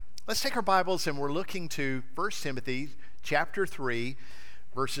Let's take our Bibles and we're looking to 1 Timothy chapter 3,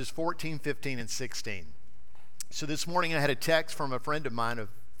 verses 14, 15, and 16. So this morning I had a text from a friend of mine, a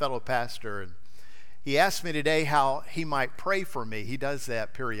fellow pastor, and he asked me today how he might pray for me. He does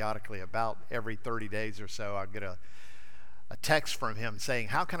that periodically, about every 30 days or so. I'll get a text from him saying,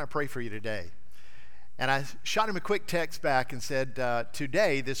 how can I pray for you today? And I shot him a quick text back and said,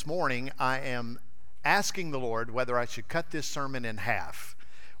 today, this morning, I am asking the Lord whether I should cut this sermon in half.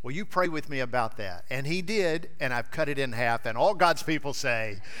 Will you pray with me about that? And he did, and I've cut it in half, and all God's people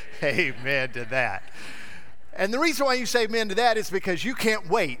say, amen to that. And the reason why you say amen to that is because you can't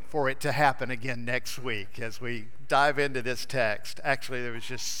wait for it to happen again next week as we dive into this text. Actually, there was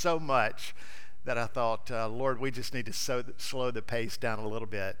just so much that I thought, Lord, we just need to slow the pace down a little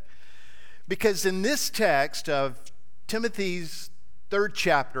bit. Because in this text of Timothy's 3rd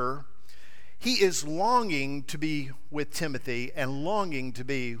chapter, he is longing to be with Timothy and longing to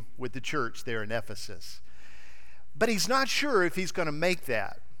be with the church there in Ephesus. But he's not sure if he's going to make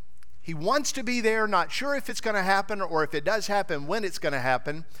that. He wants to be there, not sure if it's going to happen or if it does happen, when it's going to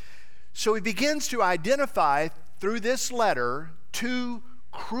happen. So he begins to identify through this letter two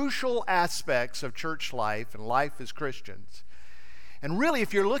crucial aspects of church life and life as Christians. And really,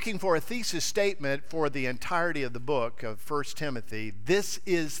 if you're looking for a thesis statement for the entirety of the book of 1 Timothy, this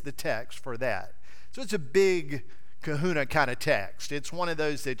is the text for that. So it's a big kahuna kind of text. It's one of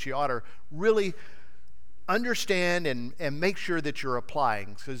those that you ought to really understand and make sure that you're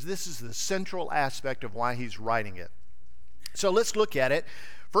applying, because this is the central aspect of why he's writing it. So let's look at it.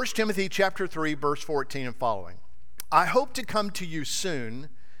 1 Timothy chapter 3, verse 14 and following. I hope to come to you soon,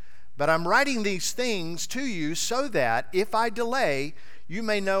 but I'm writing these things to you so that, if I delay, you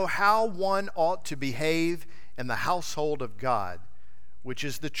may know how one ought to behave in the household of God, which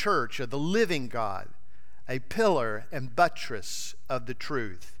is the church of the living God, a pillar and buttress of the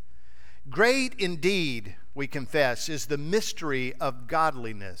truth. Great indeed, we confess, is the mystery of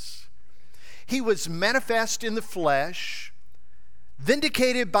godliness. He was manifest in the flesh,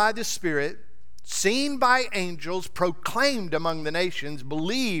 vindicated by the Spirit, seen by angels, proclaimed among the nations,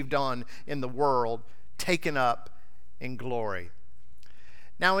 believed on in the world, taken up in glory.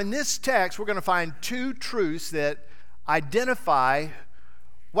 Now in this text, we're going to find two truths that identify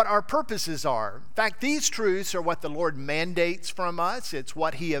what our purposes are. In fact, these truths are what the Lord mandates from us. It's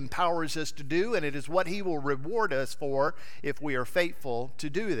what He empowers us to do, and it is what He will reward us for if we are faithful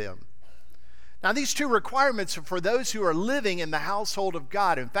to do them. Now, these two requirements are for those who are living in the household of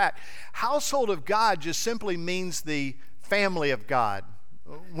God. In fact, household of God just simply means the family of God.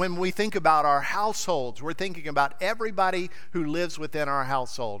 When we think about our households, we're thinking about everybody who lives within our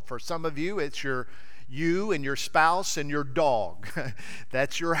household. For some of you, it's you and your spouse and your dog.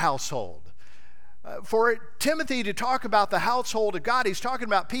 That's your household. For Timothy to talk about the household of God, he's talking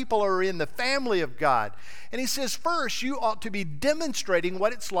about people who are in the family of God. And he says, first, you ought to be demonstrating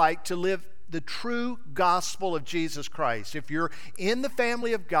what it's like to live the true gospel of Jesus Christ. If you're in the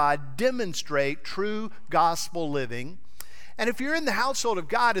family of God, demonstrate true gospel living. And if you're in the household of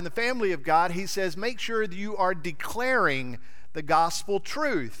God, in the family of God, he says, make sure that you are declaring the gospel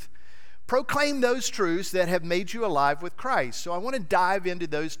truth. Proclaim those truths that have made you alive with Christ. So I want to dive into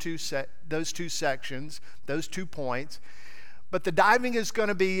those two sections, those 2 points. But the diving is going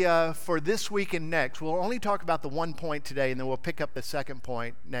to be for this week and next. We'll only talk about the 1 point today, and then we'll pick up the second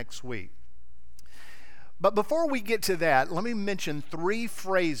point next week. But before we get to that, let me mention 3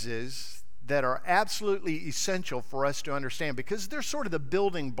 phrases that are absolutely essential for us to understand, because they're sort of the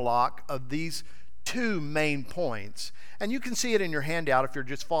building block of these 2 main points. And you can see it in your handout if you're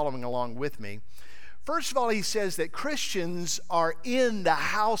just following along with me. First of all, he says that Christians are in the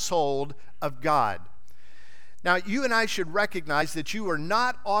household of God. Now, you and I should recognize that you are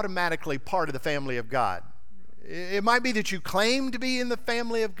not automatically part of the family of God. It might be that you claim to be in the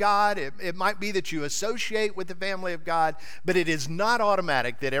family of God. It might be that you associate with the family of God, but it is not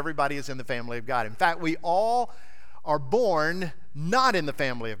automatic that everybody is in the family of God. In fact, we all are born not in the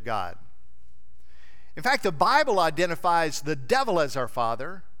family of God. In fact, the Bible identifies the devil as our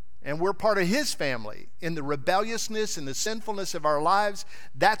father, and we're part of his family. In the rebelliousness and the sinfulness of our lives,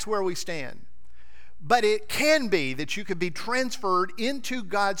 that's where we stand. But it can be that you could be transferred into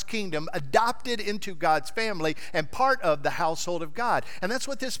God's kingdom, adopted into God's family, and part of the household of God. And that's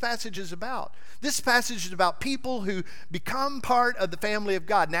what this passage is about. This passage is about people who become part of the family of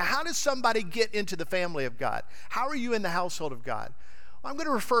God. Now, how does somebody get into the family of God? How are you in the household of God? Well, I'm going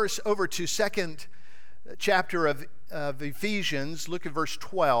to refer us over to 2nd chapter of Ephesians. Look at verse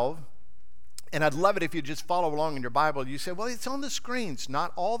 12. And I'd love it if you just follow along in your Bible. You say, well, it's on the screens.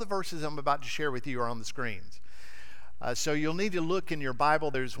 Not all the verses I'm about to share with you are on the screens. So you'll need to look in your Bible.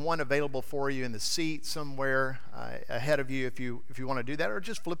 There's one available for you in the seat somewhere ahead of you if you want to do that, or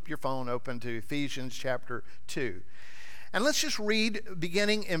just flip your phone open to Ephesians chapter 2. And let's just read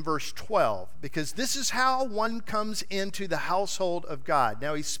beginning in verse 12, because this is how one comes into the household of God.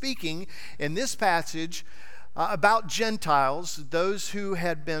 Now he's speaking in this passage about Gentiles, those who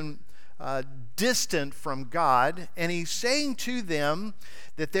had been distant from God, and he's saying to them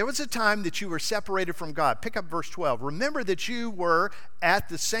that there was a time that you were separated from God. Pick up verse 12. Remember that you were at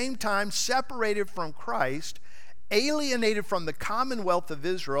the same time separated from Christ, alienated from the commonwealth of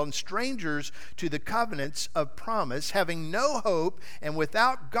Israel, and strangers to the covenants of promise, having no hope and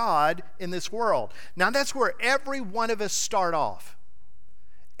without God in this world. Now that's where every one of us start off.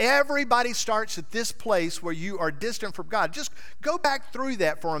 Everybody starts at this place where you are distant from God. Just go back through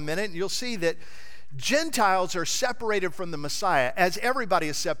that for a minute and you'll see that Gentiles are separated from the Messiah, as everybody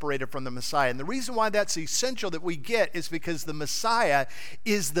is separated from the Messiah. And the reason why that's essential that we get is because the Messiah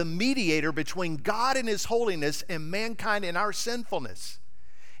is the mediator between God and His holiness and mankind and our sinfulness.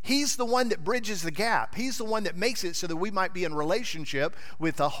 He's the one that bridges the gap. He's the one that makes it so that we might be in relationship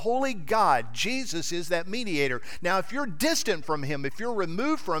with a holy God. Jesus is that mediator. Now, if you're distant from Him, if you're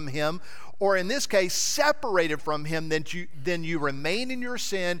removed from Him, or in this case, separated from Him, then you remain in your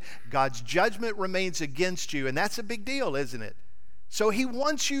sin. God's judgment remains against you, and that's a big deal, isn't it? So He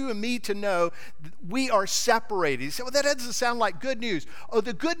wants you and me to know that we are separated. You say, well, that doesn't sound like good news. Oh,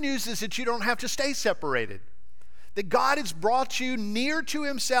 the good news is that you don't have to stay separated. That God has brought you near to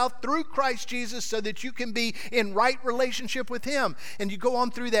Himself through Christ Jesus so that you can be in right relationship with Him. And you go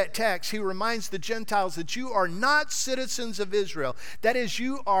on through that text, He reminds the Gentiles that you are not citizens of Israel. That is,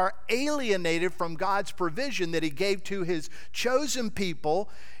 you are alienated from God's provision that He gave to His chosen people.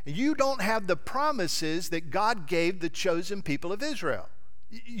 You don't have the promises that God gave the chosen people of Israel.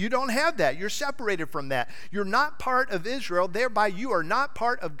 You don't have that. You're separated from that. You're not part of Israel. Thereby, you are not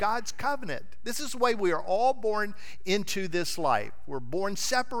part of God's covenant. This is the way we are all born into this life. We're born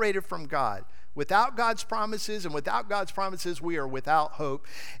separated from God. Without God's promises, and without God's promises, we are without hope.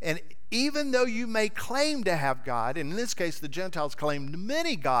 And even though you may claim to have God, and in this case, the Gentiles claimed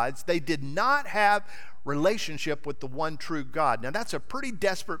many gods, they did not have relationship with the one true God. Now, that's a pretty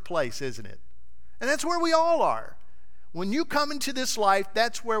desperate place, isn't it? And that's where we all are. When you come into this life,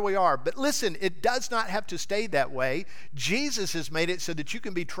 that's where we are. But listen, it does not have to stay that way. Jesus has made it so that you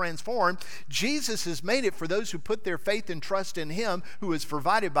can be transformed. Jesus has made it for those who put their faith and trust in Him, who is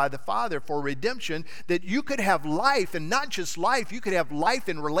provided by the Father for redemption, that you could have life, and not just life, you could have life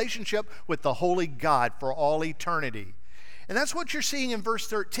in relationship with the holy God for all eternity. And that's what you're seeing in verse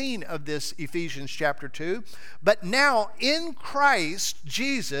 13 of this Ephesians chapter 2. But now in Christ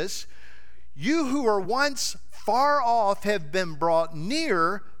Jesus, you who were once far off have been brought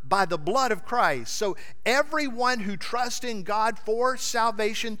near by the blood of Christ. So everyone who trusts in God for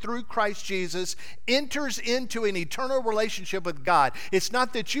salvation through Christ Jesus enters into an eternal relationship with God. It's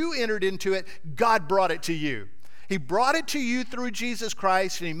not that you entered into it, God brought it to you. He brought it to you through Jesus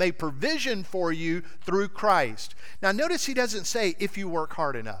Christ, and He made provision for you through Christ. Now notice He doesn't say if you work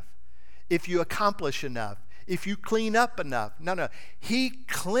hard enough, if you accomplish enough, if you clean up enough. No. He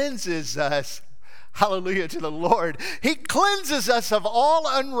cleanses us. Hallelujah to the Lord. He cleanses us of all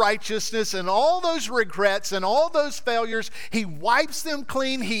unrighteousness and all those regrets and all those failures. He wipes them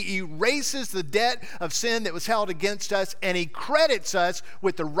clean. He erases the debt of sin that was held against us, and He credits us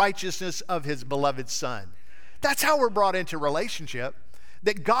with the righteousness of His beloved Son. That's how we're brought into relationship,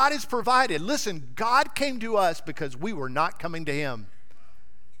 that God has provided. Listen, God came to us because we were not coming to Him.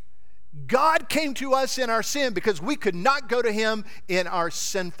 God came to us in our sin because we could not go to Him in our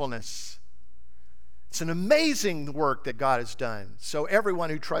sinfulness. It's an amazing work that God has done. So everyone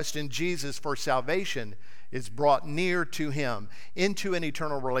who trusts in Jesus for salvation is brought near to Him, into an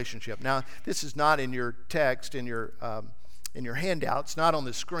eternal relationship. Now, this is not in your text, in your handouts, not on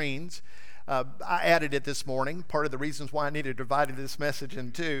the screens. I added it this morning, part of the reasons why I needed to divide this message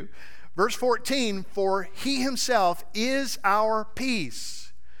in two. Verse 14, for He Himself is our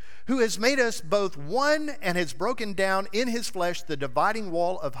peace, who has made us both one and has broken down in His flesh the dividing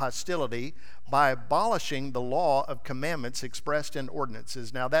wall of hostility by abolishing the law of commandments expressed in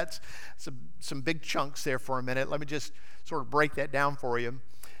ordinances. Now that's some big chunks there for a minute. Let me just sort of break that down for you.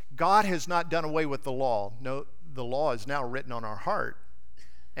 God has not done away with the law. No, the law is now written on our heart,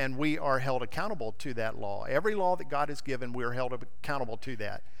 and we are held accountable to that law. Every law that God has given, we are held accountable to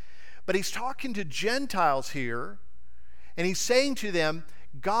that. But He's talking to Gentiles here, and He's saying to them,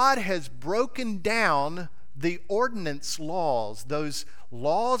 God has broken down the ordinance laws, those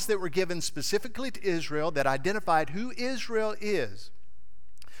laws that were given specifically to Israel that identified who Israel is.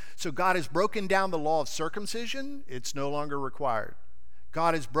 So God has broken down the law of circumcision. It's no longer required.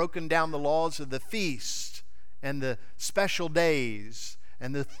 God has broken down the laws of the feast and the special days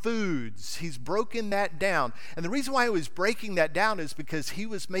and the foods. He's broken that down. And the reason why he was breaking that down is because he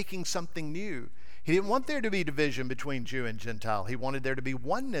was making something new. He didn't want there to be division between Jew and Gentile. He wanted there to be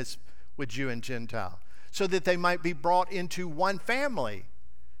oneness with Jew and Gentile so that they might be brought into one family.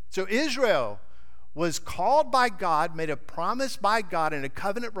 So Israel was called by God, made a promise by God in a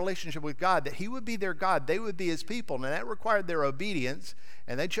covenant relationship with God that he would be their God, they would be his people. And that required their obedience,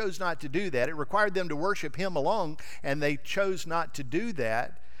 and they chose not to do that. It required them to worship him alone, and they chose not to do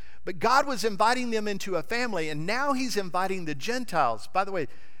that. But God was inviting them into a family, and now he's inviting the Gentiles. By the way,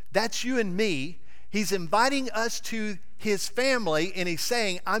 that's you and me. He's inviting us to his family, and he's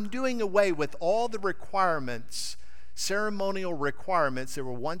saying, I'm doing away with all the requirements, ceremonial requirements that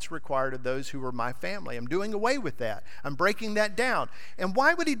were once required of those who were my family. I'm doing away with that. I'm breaking that down. And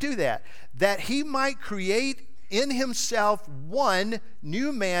why would he do that? That he might create in himself one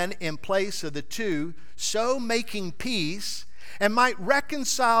new man in place of the two, so making peace, and might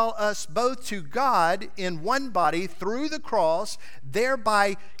reconcile us both to God in one body through the cross,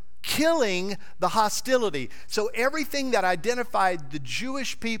 thereby killing the hostility. So everything that identified the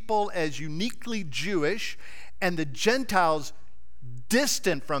Jewish people as uniquely Jewish and the Gentiles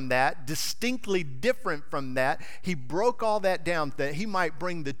distant from that, distinctly different from that, he broke all that down that he might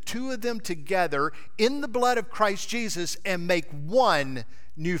bring the two of them together in the blood of Christ Jesus and make one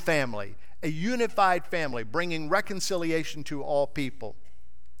new family, a unified family, bringing reconciliation to all people.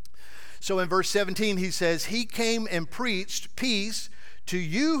 So in verse 17 he says, he came and preached peace to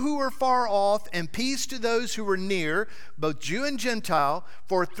you who are far off, and peace to those who are near, both Jew and Gentile,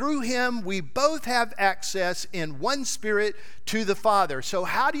 for through him we both have access in one spirit to the Father. So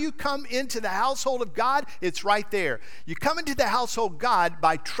how do you come into the household of God? It's right there. You come into the household of God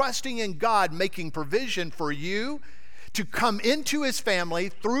by trusting in God, making provision for you to come into his family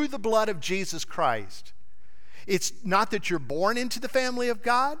through the blood of Jesus Christ. It's not that you're born into the family of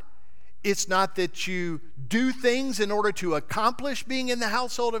God. It's not that you do things in order to accomplish being in the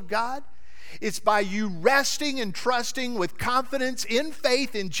household of God. It's by you resting and trusting with confidence in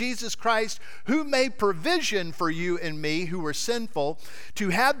faith in Jesus Christ, who made provision for you and me who were sinful to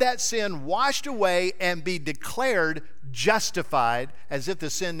have that sin washed away and be declared justified as if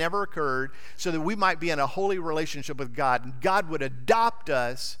the sin never occurred, so that we might be in a holy relationship with God. And God would adopt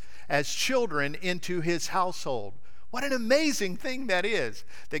us as children into his household. What an amazing thing that is,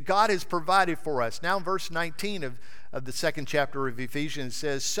 that God has provided for us. Now verse 19 of the second chapter of Ephesians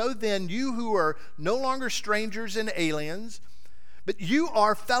says, so then you who are no longer strangers and aliens, but you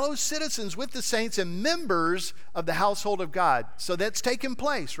are fellow citizens with the saints and members of the household of God. So that's taken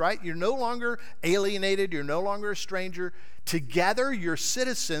place, right? You're no longer alienated. You're no longer a stranger. Together, you're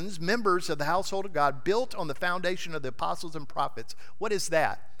citizens, members of the household of God, built on the foundation of the apostles and prophets. What is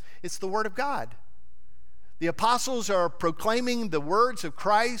that? It's the word of God. The apostles are proclaiming the words of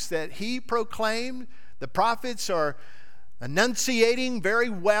Christ that he proclaimed. The prophets are enunciating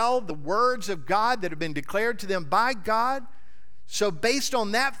very well the words of God that have been declared to them by God. So based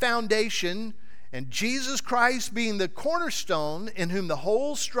on that foundation, and Jesus Christ being the cornerstone in whom the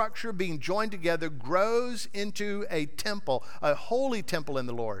whole structure being joined together grows into a temple, a holy temple in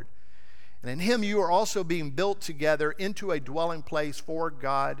the Lord. And in him you are also being built together into a dwelling place for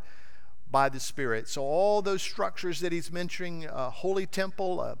God by the Spirit. So all those structures that he's mentioning, a holy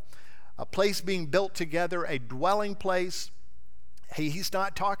temple, a place being built together, a dwelling place. He's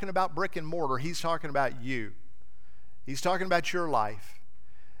not talking about brick and mortar. He's talking about you. He's talking about your life.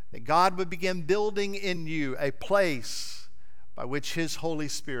 That God would begin building in you a place by which his Holy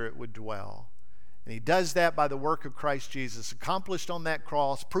Spirit would dwell. And he does that by the work of Christ Jesus, accomplished on that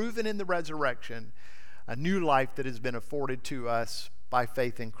cross, proven in the resurrection, a new life that has been afforded to us by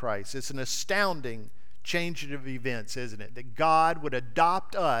faith in Christ. It's an astounding change of events, isn't it? That God would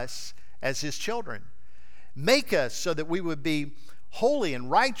adopt us as his children, make us so that we would be holy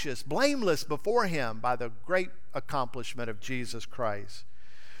and righteous, blameless before him by the great accomplishment of Jesus Christ.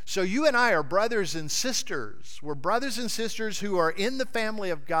 So you and I are brothers and sisters. We're brothers and sisters who are in the family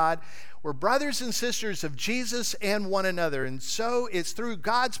of God. We're brothers and sisters of Jesus and one another. And so it's through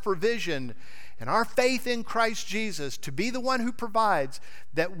God's provision and our faith in Christ Jesus to be the one who provides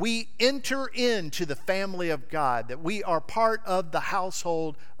that we enter into the family of God, that we are part of the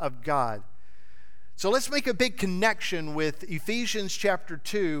household of God. So let's make a big connection with Ephesians chapter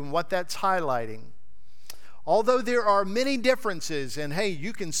 2 and what that's highlighting. Although there are many differences, and hey,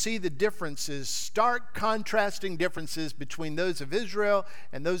 you can see the differences, stark contrasting differences between those of Israel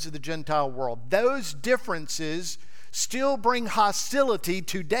and those of the Gentile world. Those differences still bring hostility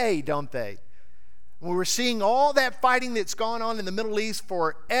today, don't they? We're seeing all that fighting that's gone on in the Middle East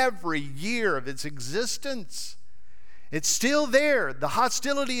for every year of its existence. It's still there. The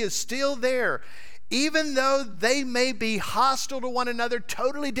hostility is still there. Even though they may be hostile to one another,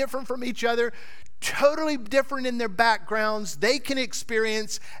 totally different from each other, totally different in their backgrounds, they can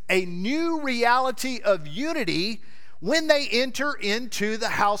experience a new reality of unity when they enter into the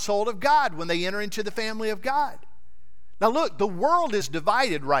household of God, when they enter into the family of God. Now look, the world is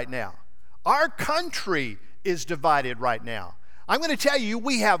divided right now. Our country is divided right now. I'm going to tell you,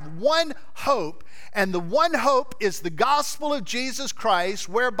 we have one hope, and the one hope is the gospel of Jesus Christ,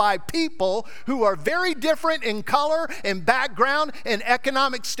 whereby people who are very different in color and background and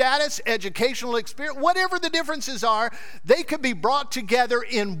economic status, educational experience, whatever the differences are, they could be brought together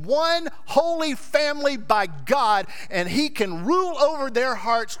in one holy family by God, and He can rule over their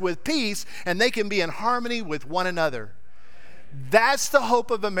hearts with peace, and they can be in harmony with one another. That's the hope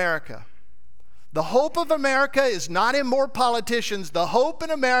of America. The hope of America is not in more politicians. The hope in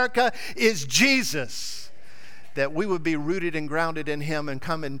America is Jesus. That we would be rooted and grounded in Him and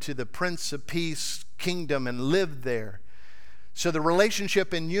come into the Prince of Peace kingdom and live there. So the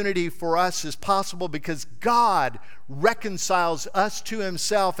relationship and unity for us is possible because God reconciles us to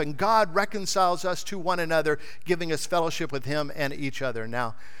Himself and God reconciles us to one another, giving us fellowship with Him and each other.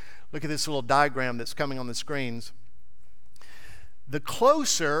 Now, look at this little diagram that's coming on the screens. The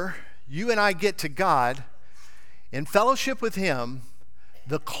closer you and I get to God in fellowship with Him,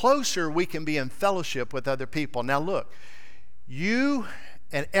 the closer we can be in fellowship with other people. Now look, you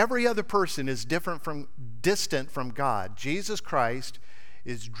and every other person is distant from God. Jesus Christ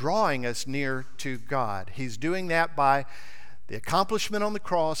is drawing us near to God. He's doing that by the accomplishment on the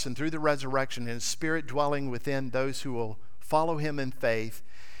cross and through the resurrection, and His Spirit dwelling within those who will follow Him in faith.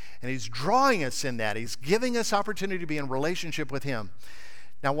 And He's drawing us in that. He's giving us opportunity to be in relationship with Him.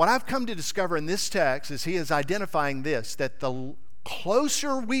 Now, what I've come to discover in this text is He is identifying this, that the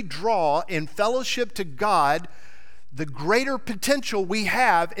closer we draw in fellowship to God, the greater potential we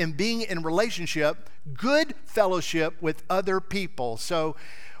have in being in relationship, good fellowship with other people. So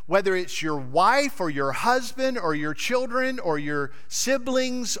whether it's your wife or your husband or your children or your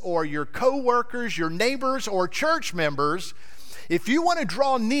siblings or your co-workers, your neighbors or church members, if you want to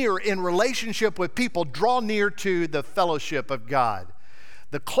draw near in relationship with people, draw near to the fellowship of God.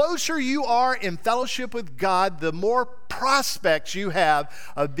 The closer you are in fellowship with God, the more prospects you have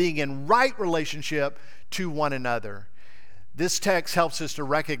of being in right relationship to one another. This text helps us to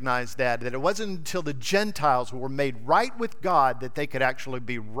recognize that it wasn't until the Gentiles were made right with God that they could actually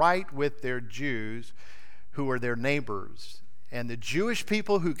be right with their Jews who were their neighbors. And the Jewish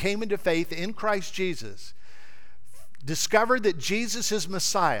people who came into faith in Christ Jesus discovered that Jesus is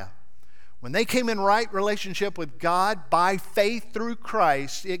Messiah. When they came in right relationship with God by faith through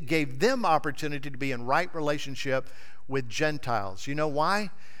Christ, it gave them opportunity to be in right relationship with Gentiles. You know why?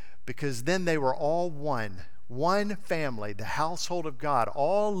 Because then they were all one family, the household of God,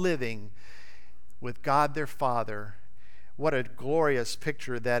 all living with God their Father. What a glorious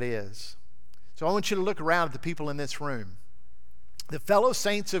picture that is. So I want you to look around at the people in this room, the fellow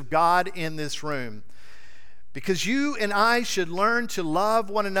saints of God in this room. Because you and I should learn to love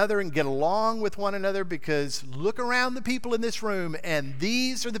one another and get along with one another, because look around the people in this room and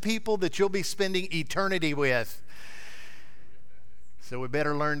these are the people that you'll be spending eternity with. So we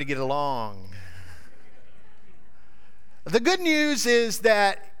better learn to get along. The good news is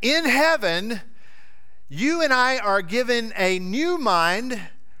that in heaven, you and I are given a new mind,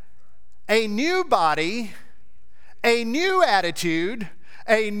 a new body, a new attitude,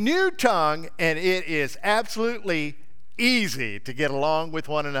 a new tongue, and it is absolutely easy to get along with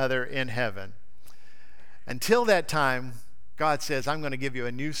one another in heaven. Until that time, God says, I'm going to give you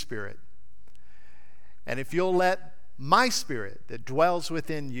a new spirit. And if you'll let my spirit that dwells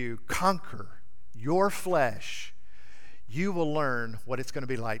within you conquer your flesh, you will learn what it's going to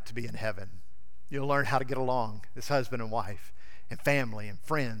be like to be in heaven. You'll learn how to get along as husband and wife, and family and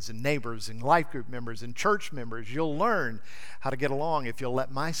friends and neighbors and life group members and church members. You'll learn how to get along if you'll let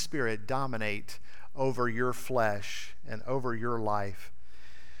my spirit dominate over your flesh and over your life.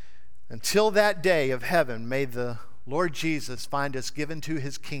 Until that day of heaven, may the Lord Jesus find us given to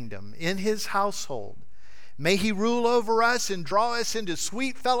His kingdom, in His household. May He rule over us and draw us into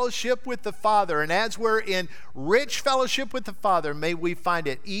sweet fellowship with the Father. And as we're in rich fellowship with the Father, may we find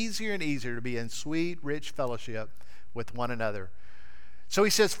it easier and easier to be in sweet, rich fellowship with one another. So he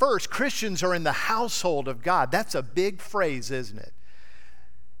says, first, Christians are in the household of God. That's a big phrase, isn't it?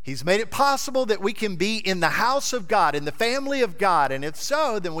 He's made it possible that we can be in the house of God, in the family of God. And if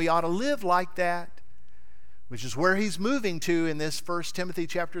so, then we ought to live like that. which is where he's moving to in this 1 Timothy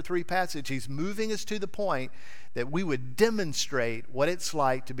chapter 3 passage. He's moving us to the point that we would demonstrate what it's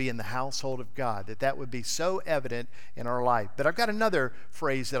like to be in the household of God, that would be so evident in our life. But I've got another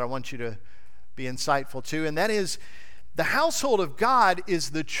phrase that I want you to be insightful to, and that is, the household of God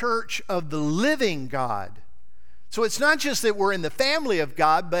is the church of the living God. So it's not just that we're in the family of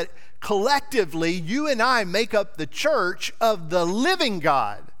God, but collectively, you and I make up the church of the living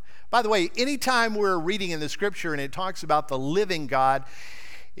God. By the way, anytime we're reading in the scripture and it talks about the living God,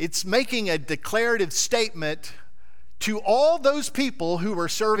 it's making a declarative statement to all those people who are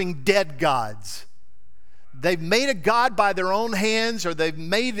serving dead gods. They've made a god by their own hands, or they've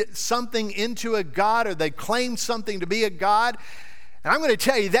made something into a god, or they claim something to be a god. And I'm going to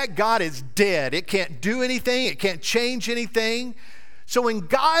tell you, that God is dead. It can't do anything. It can't change anything. So when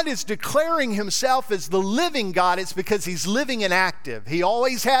God is declaring himself as the living God, it's because he's living and active. He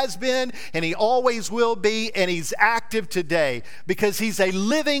always has been, and he always will be, and he's active today because he's a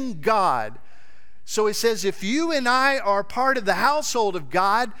living God. So it says, if you and I are part of the household of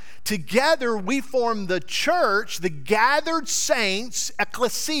God, together we form the church, the gathered saints.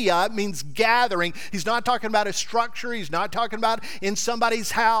 Ecclesia means gathering. He's not talking about a structure. He's not talking about in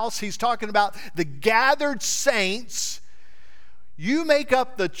somebody's house. He's talking about the gathered saints. You make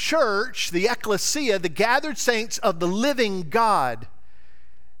up the church, the ecclesia, the gathered saints of the living God.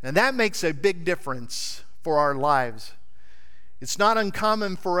 And that makes a big difference for our lives. It's not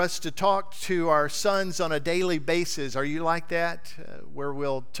uncommon for us to talk to our sons on a daily basis. Are you like that? Where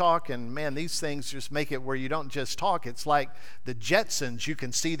we'll talk, and man, these things just make it where you don't just talk. It's like the Jetsons. You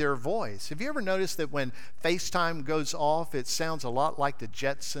can see their voice. Have you ever noticed that when FaceTime goes off, it sounds a lot like the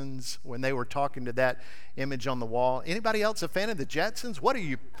Jetsons when they were talking to that image on the wall? Anybody else a fan of the Jetsons? What are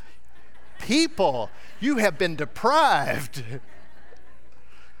you people? You have been deprived.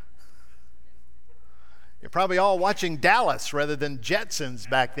 You're probably all watching Dallas rather than Jetsons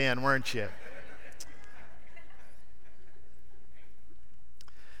back then, weren't you?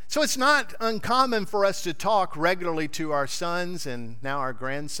 So it's not uncommon for us to talk regularly to our sons and now our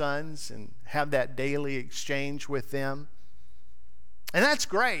grandsons and have that daily exchange with them. And that's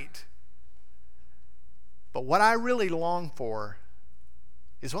great. But what I really long for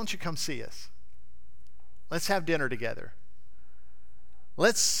is, why don't you come see us? Let's have dinner together.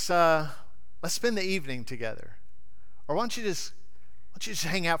 Let's spend the evening together. Or why don't you just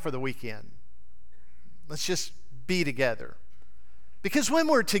hang out for the weekend? Let's just be together. Because when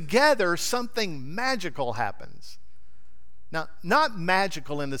we're together, something magical happens. Now, not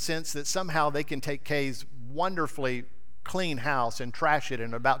magical in the sense that somehow they can take Kay's wonderfully clean house and trash it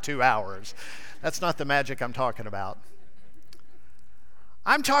in about 2 hours. That's not the magic I'm talking about.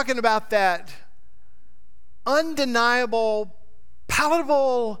 I'm talking about that undeniable,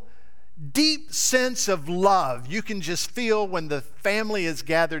 palatable, deep sense of love you can just feel when the family is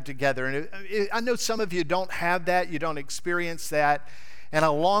gathered together. And I know some of you don't have that, you don't experience that, and I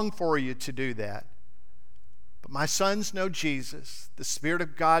long for you to do that. But my sons know Jesus. The Spirit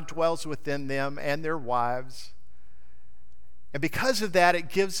of God dwells within them and their wives. And because of that, it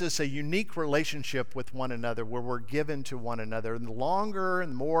gives us a unique relationship with one another where we're given to one another. And the longer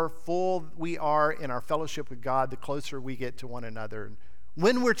and more full we are in our fellowship with God, the closer we get to one another.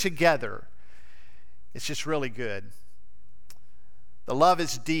 When we're together, it's just really good. The love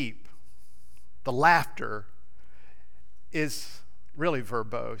is deep. The laughter is really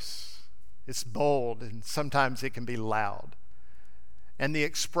verbose. It's bold, and sometimes it can be loud. And the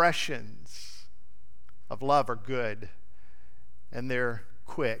expressions of love are good, and they're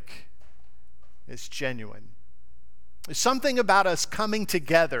quick. It's genuine. There's something about us coming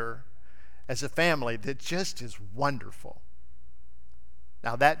together as a family that just is wonderful.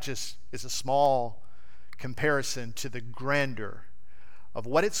 Now, that just is a small comparison to the grandeur of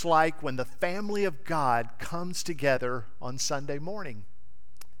what it's like when the family of God comes together on Sunday morning.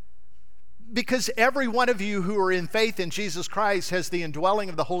 Because every one of you who are in faith in Jesus Christ has the indwelling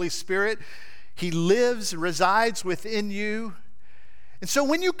of the Holy Spirit. He lives, resides within you. And so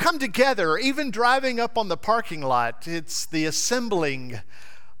when you come together, even driving up on the parking lot, it's the assembling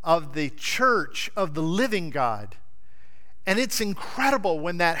of the church of the living God. And it's incredible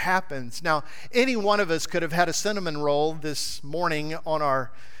when that happens. Now, any one of us could have had a cinnamon roll this morning on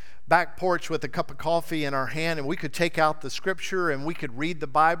our back porch with a cup of coffee in our hand, and we could take out the scripture and we could read the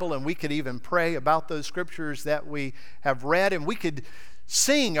Bible, and we could even pray about those scriptures that we have read, and we could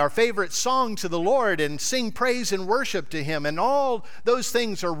sing our favorite song to the Lord and sing praise and worship to Him. And all those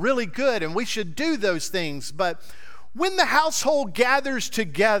things are really good, and we should do those things. But when the household gathers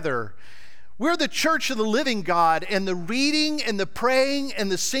together, We're the church of the living God, and the reading and the praying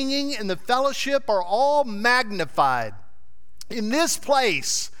and the singing and the fellowship are all magnified. In this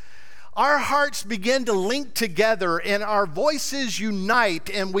place, our hearts begin to link together and our voices unite,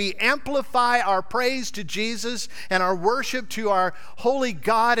 and we amplify our praise to Jesus and our worship to our holy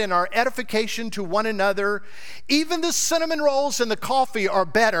God and our edification to one another. Even the cinnamon rolls and the coffee are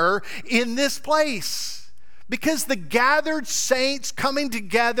better in this place, because the gathered saints coming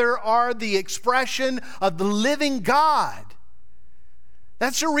together are the expression of the living God.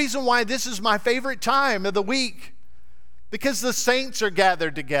 That's the reason why this is my favorite time of the week. Because the saints are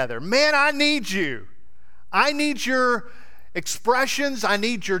gathered together. Man, I need you. I need your expressions. I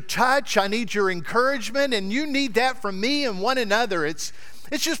need your touch. I need your encouragement. And you need that from me and one another. It's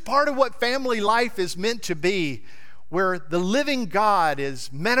just part of what family life is meant to be, where the living God is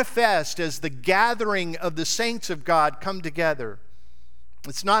manifest as the gathering of the saints of God come together.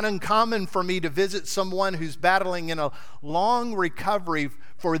 It's not uncommon for me to visit someone who's battling in a long recovery,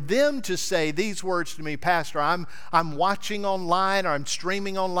 for them to say these words to me, Pastor, I'm watching online, or I'm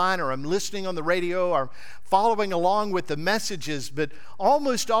streaming online, or I'm listening on the radio, or following along with the messages, but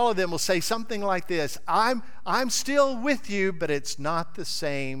almost all of them will say something like this: I'm still with you, but it's not the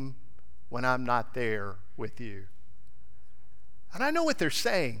same when I'm not there with you. And I know what they're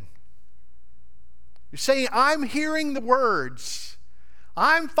saying. You're saying, I'm hearing the words,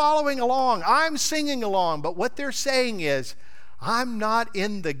 I'm following along, I'm singing along, but what they're saying is, I'm not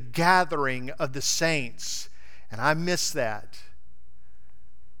in the gathering of the saints, and I miss that.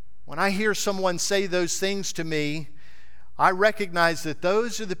 When I hear someone say those things to me, I recognize that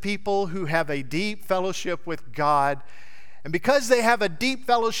those are the people who have a deep fellowship with God. And because they have a deep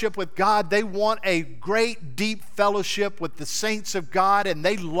fellowship with God, they want a great deep fellowship with the saints of God, and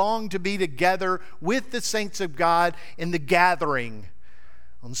they long to be together with the saints of God in the gathering.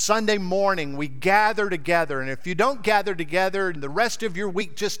 On Sunday morning, we gather together, and if you don't gather together and the rest of your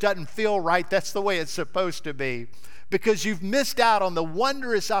week just doesn't feel right, that's the way it's supposed to be, because you've missed out on the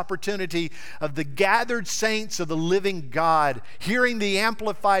wondrous opportunity of the gathered saints of the living God, hearing the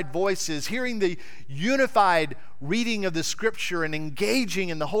amplified voices, hearing the unified reading of the Scripture, and engaging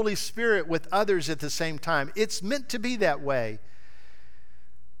in the Holy Spirit with others at the same time. It's meant to be that way.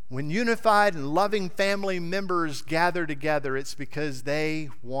 When unified and loving family members gather together, it's because they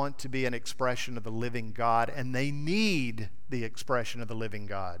want to be an expression of the living God, and they need the expression of the living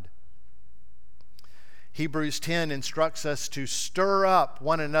God. Hebrews 10 instructs us to stir up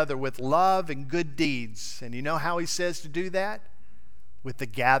one another with love and good deeds. And you know how he says to do that? With the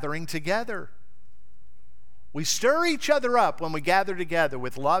gathering together. We stir each other up when we gather together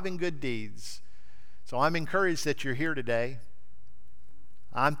with love and good deeds. So I'm encouraged that you're here today.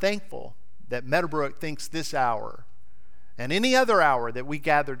 I'm thankful that Meadowbrook thinks this hour and any other hour that we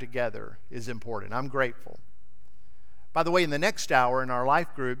gather together is important. I'm grateful. By the way, in the next hour in our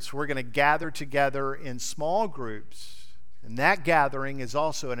life groups, we're going to gather together in small groups. And that gathering is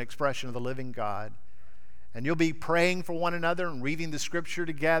also an expression of the living God. And you'll be praying for one another and reading the Scripture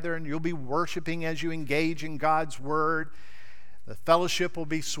together, and you'll be worshiping as you engage in God's Word. The fellowship will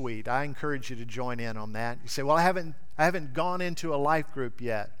be sweet. I encourage you to join in on that. You say, well, I haven't gone into a life group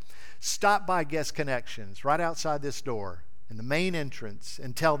yet. Stop by Guest Connections right outside this door in the main entrance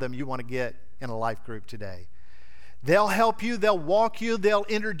and tell them you want to get in a life group today. They'll help you, they'll walk you, they'll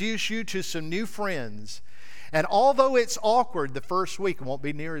introduce you to some new friends. And although it's awkward the first week, it won't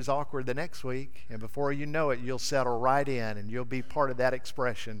be near as awkward the next week. And before you know it, you'll settle right in and you'll be part of that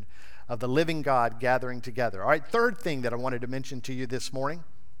expression of the living God gathering together. All right, third thing that I wanted to mention to you this morning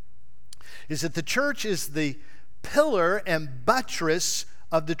is that the church is the pillar and buttress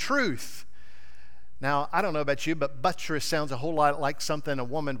of the truth. Now, I don't know about you, but buttress sounds a whole lot like something a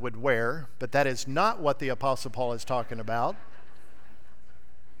woman would wear, but that is not what the Apostle Paul is talking about.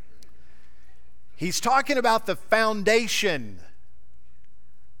 He's talking about the foundation.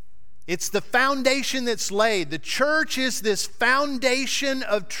 It's the foundation that's laid. The church is this foundation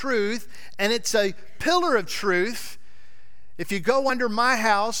of truth, and it's a pillar of truth. If you go under my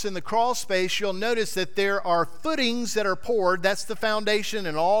house in the crawl space, you'll notice that there are footings that are poured. That's the foundation,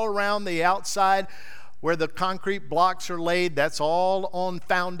 and all around the outside where the concrete blocks are laid, that's all on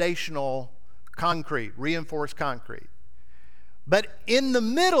foundational concrete, reinforced concrete. But in the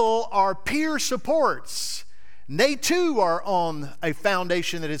middle are pier supports. And they too are on a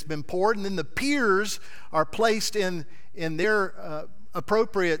foundation that has been poured, and then the piers are placed in their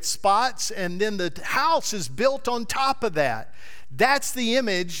appropriate spots, and then the house is built on top of that. That's the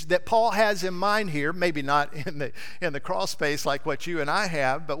image that Paul has in mind here. Maybe not in the crawl space like what you and I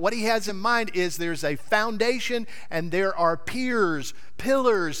have, but what he has in mind is there's a foundation and there are pillars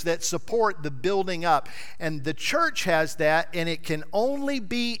that support the building up. And the church has that, and it can only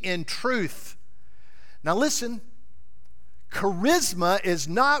be in truth. Now listen, charisma is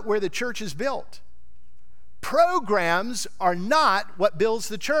not where the church is built. Programs are not what builds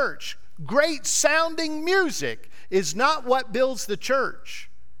the church. Great sounding music is not what builds the church.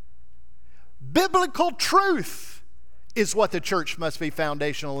 Biblical truth is what the church must be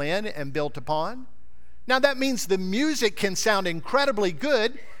foundational in and built upon. Now that means the music can sound incredibly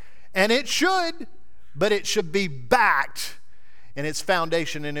good, and it should, but it should be backed in its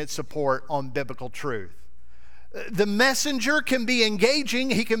foundation and its support on biblical truth. The messenger can be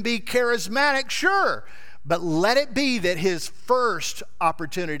engaging, he can be charismatic, sure, but let it be that his first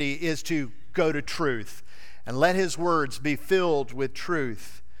opportunity is to go to truth, and let his words be filled with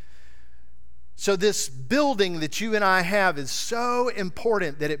truth. So this building that you and I have is so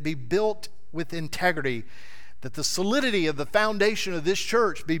important that it be built with integrity, that the solidity of the foundation of this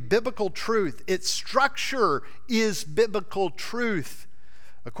church be biblical truth. Its structure is biblical truth.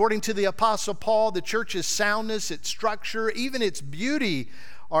 According to the Apostle Paul, the church's soundness, its structure, even its beauty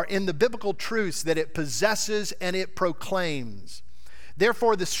are in the biblical truths that it possesses and it proclaims.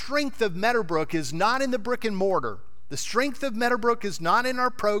 Therefore, the strength of Meadowbrook is not in the brick and mortar. The strength of Meadowbrook is not in our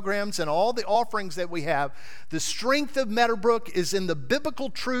programs and all the offerings that we have. The strength of Meadowbrook is in the biblical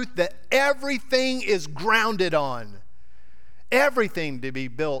truth that everything is grounded on. Everything to be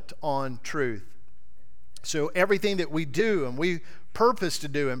built on truth. So everything that we do and we purpose to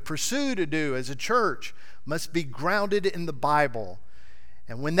do and pursue to do as a church must be grounded in the Bible.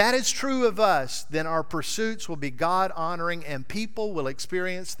 And when that is true of us, then our pursuits will be God-honoring and people will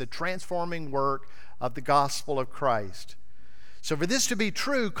experience the transforming work of the gospel of Christ. So for this to be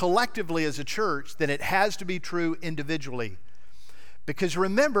true collectively as a church, then it has to be true individually. Because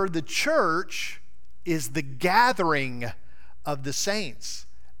remember, the church is the gathering of the saints,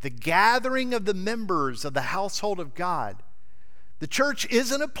 the gathering of the members of the household of God. The church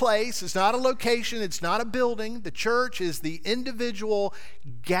isn't a place, it's not a location, it's not a building. The church is the individual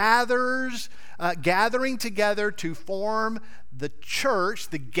gathering together to form the church,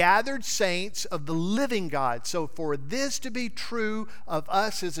 the gathered saints of the living God. So for this to be true of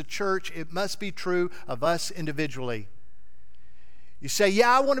us as a church, it must be true of us individually. You say,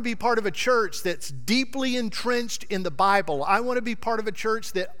 yeah, I want to be part of a church that's deeply entrenched in the Bible. I want to be part of a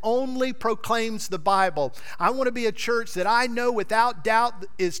church that only proclaims the Bible. I want to be a church that I know without doubt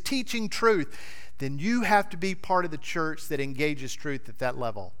is teaching truth. Then you have to be part of the church that engages truth at that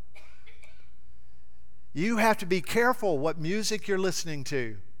level. You have to be careful what music you're listening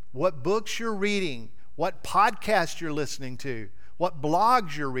to, what books you're reading, what podcasts you're listening to, what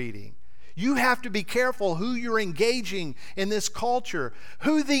blogs you're reading. You have to be careful who you're engaging in this culture,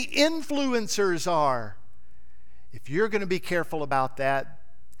 who the influencers are. If you're going to be careful about that,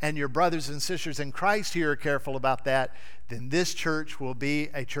 and your brothers and sisters in Christ here are careful about that, then this church will be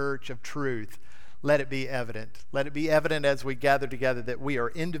a church of truth. Let it be evident. Let it be evident as we gather together that we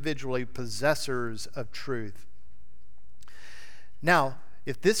are individually possessors of truth. Now,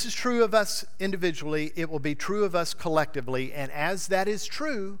 if this is true of us individually, it will be true of us collectively. And as that is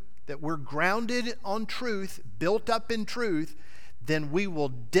true, that we're grounded on truth, built up in truth, then we will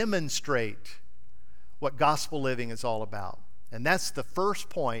demonstrate what gospel living is all about. And that's the first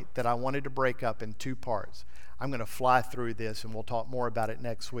point that I wanted to break up in two parts. I'm going to fly through this and we'll talk more about it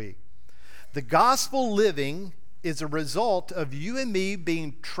next week. The gospel living is a result of you and me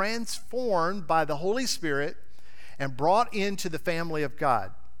being transformed by the Holy Spirit and brought into the family of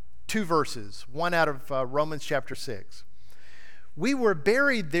God. Two verses, one out of Romans chapter 6. We were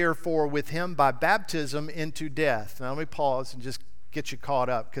buried, therefore, with him by baptism into death. Now, let me pause and just get you caught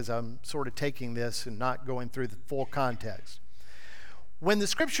up because I'm sort of taking this and not going through the full context. When the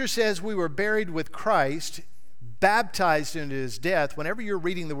scripture says we were buried with Christ, baptized into his death, whenever you're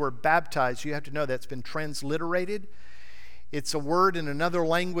reading the word baptized, you have to know that's been transliterated. It's a word in another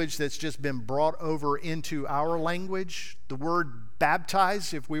language that's just been brought over into our language. The word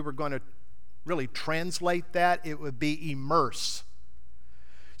baptized, if we were going to really translate that, it would be immerse.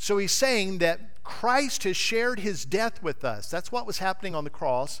 So he's saying that Christ has shared his death with us. That's what was happening on the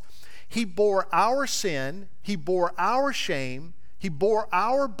cross. He bore our sin, he bore our shame, he bore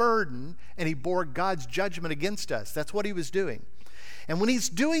our burden, and he bore God's judgment against us. That's what he was doing. And when he's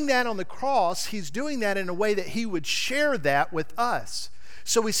doing that on the cross, he's doing that in a way that he would share that with us.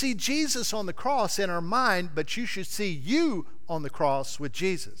 So we see Jesus on the cross in our mind, but you should see you on the cross with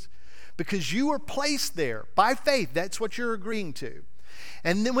Jesus, because you were placed there by faith. That's what you're agreeing to.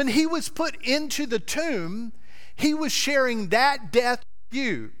 And then when he was put into the tomb, he was sharing that death with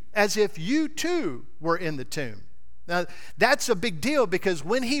you, as if you too were in the tomb. Now, that's a big deal, because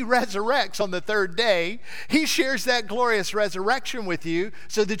when he resurrects on the third day, he shares that glorious resurrection with you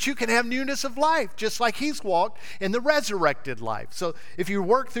so that you can have newness of life, just like he's walked in the resurrected life. So if you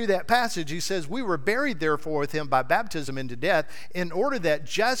work through that passage, he says, we were buried therefore with him by baptism into death, in order that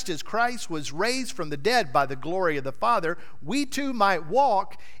just as Christ was raised from the dead by the glory of the Father, we too might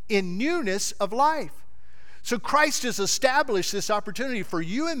walk in newness of life. So Christ has established this opportunity for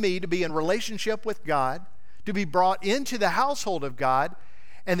you and me to be in relationship with God, to be brought into the household of God,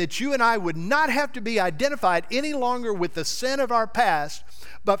 and that you and I would not have to be identified any longer with the sin of our past,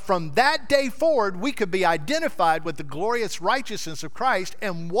 but from that day forward, we could be identified with the glorious righteousness of Christ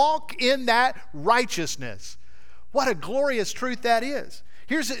and walk in that righteousness. What a glorious truth that is.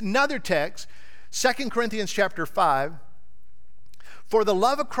 Here's another text, 2 Corinthians chapter 5. For the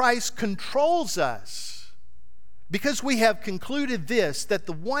love of Christ controls us, because we have concluded this, that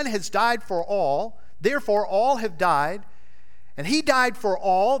the one has died for all, therefore all have died, and he died for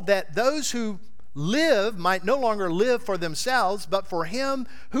all, that those who live might no longer live for themselves, but for him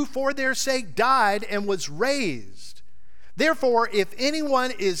who for their sake died and was raised. Therefore, if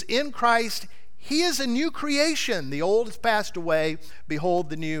anyone is in Christ, he is a new creation. The old has passed away. Behold,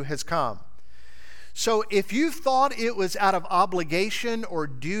 the new has come. So if you thought it was out of obligation or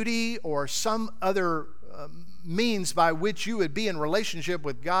duty or some other means by which you would be in relationship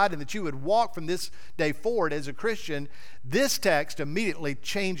with God and that you would walk from this day forward as a Christian, this text immediately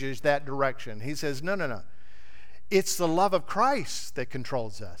changes that direction. He says, no. It's the love of Christ that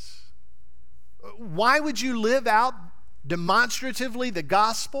controls us. Why would you live out demonstratively the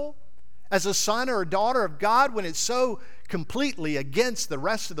gospel as a son or a daughter of God when it's so completely against the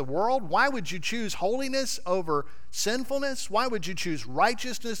rest of the world? Why would you choose holiness over sinfulness? Why would you choose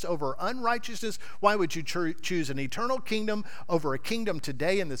righteousness over unrighteousness? Why would you choose an eternal kingdom over a kingdom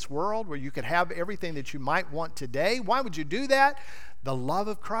today in this world where you could have everything that you might want today? Why would you do that? The love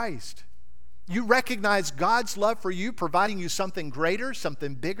of Christ. You recognize God's love for you, providing you something greater,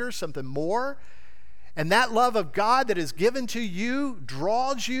 something bigger, something more. And that love of God that is given to you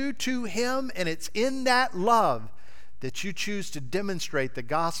draws you to him, and it's in that love that you choose to demonstrate the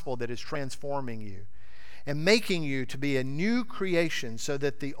gospel that is transforming you and making you to be a new creation, so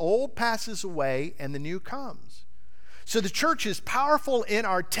that the old passes away and the new comes. So the church is powerful in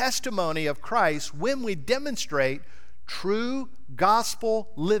our testimony of Christ when we demonstrate true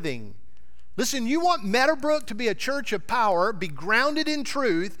gospel living. Listen, you want Meadowbrook to be a church of power, be grounded in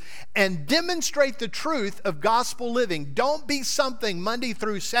truth, and demonstrate the truth of gospel living. Don't be something Monday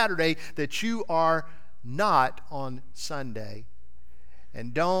through Saturday that you are not on Sunday.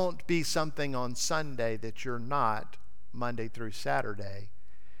 And don't be something on Sunday that you're not Monday through Saturday.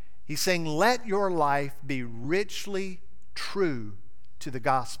 He's saying, let your life be richly true to the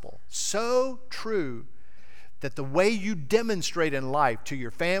gospel. So true that the way you demonstrate in life to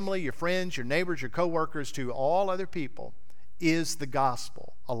your family, your friends, your neighbors, your coworkers, to all other people is the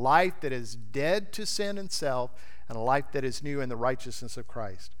gospel. A life that is dead to sin and self, and a life that is new in the righteousness of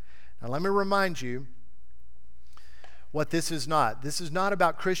Christ. Now let me remind you what this is not. This is not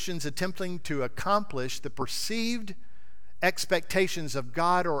about Christians attempting to accomplish the perceived expectations of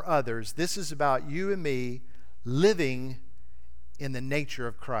God or others. This is about you and me living in the nature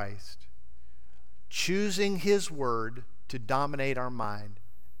of Christ. Choosing his word to dominate our mind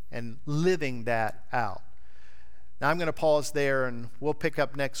and living that out. Now I'm going to pause there, and we'll pick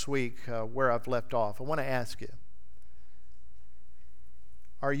up next week where I've left off. I want to ask you,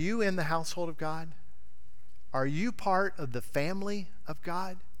 are you in the household of God? Are you part of the family of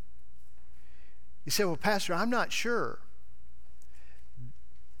God? You say, well, Pastor, I'm not sure.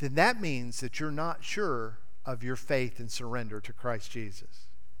 Then that means that you're not sure of your faith and surrender to Christ Jesus.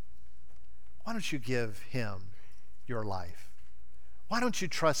 Why don't you give him your life? Why don't you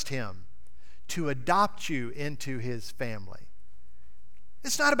trust him to adopt you into his family?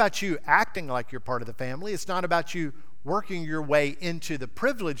 It's not about you acting like you're part of the family. It's not about you working your way into the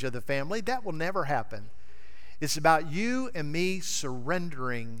privilege of the family. That will never happen. It's about you and me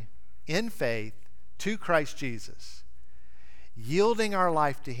surrendering in faith to Christ Jesus, yielding our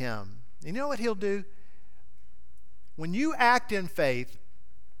life to him. You know what he'll do? When you act in faith,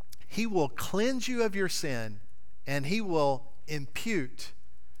 he will cleanse you of your sin, and he will impute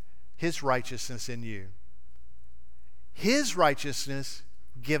his righteousness in you. His righteousness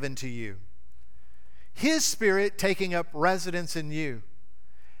given to you. His Spirit taking up residence in you.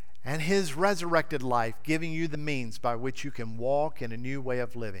 and his resurrected life giving you the means by which you can walk in a new way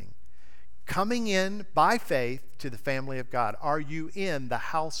of living. Coming in by faith to the family of God. Are you in the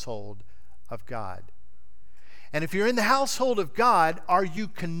household of God? And if you're in the household of God, are you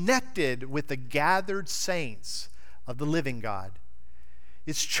connected with the gathered saints of the living God?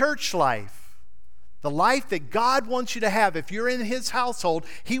 It's church life, the life that God wants you to have. If you're in his household,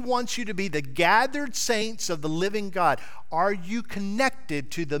 he wants you to be the gathered saints of the living God. Are you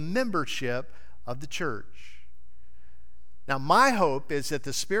connected to the membership of the church? Now, my hope is that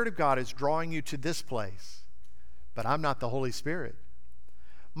the Spirit of God is drawing you to this place, but I'm not the Holy Spirit.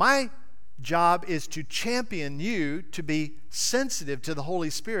 My job is to champion you to be sensitive to the Holy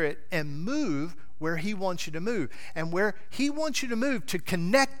Spirit and move where he wants you to move. And where he wants you to move, to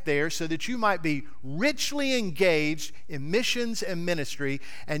connect there so that you might be richly engaged in missions and ministry,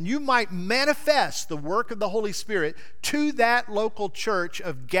 and you might manifest the work of the Holy Spirit to that local church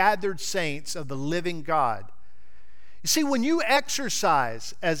of gathered saints of the living God. You see, when you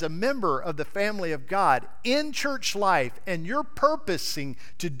exercise as a member of the family of God in church life, and you're purposing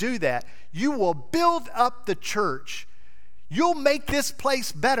to do that, you will build up the church. You'll make this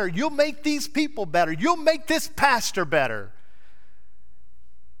place better. You'll make these people better. You'll make this pastor better.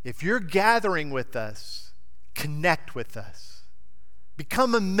 If you're gathering with us, connect with us.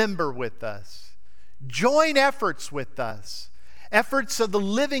 Become a member with us. Join efforts with us. Efforts of the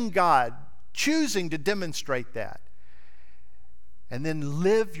living God, choosing to demonstrate that. And then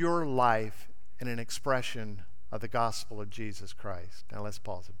live your life in an expression of the gospel of Jesus Christ. Now let's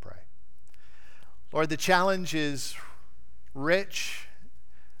pause and pray. Lord, the challenge is rich.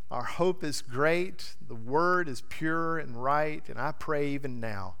 Our hope is great. The word is pure and right. And I pray even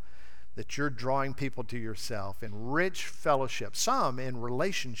now that you're drawing people to yourself in rich fellowship, some in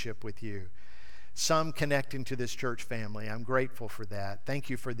relationship with you, some connecting to this church family. I'm grateful for that. Thank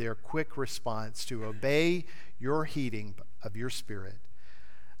you for their quick response to obey your heeding of your Spirit.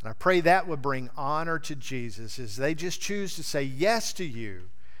 And I pray that would bring honor to Jesus as they just choose to say yes to you.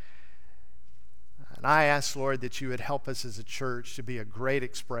 And I ask, Lord, that you would help us as a church to be a great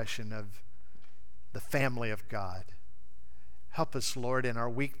expression of the family of God. Help us, Lord, in our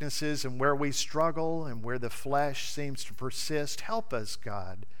weaknesses and where we struggle and where the flesh seems to persist. Help us,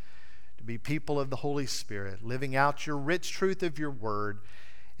 God, to be people of the Holy Spirit, living out your rich truth of your word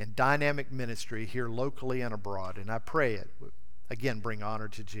and dynamic ministry here locally and abroad. And I pray it would, again, bring honor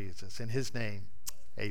to Jesus. In his name,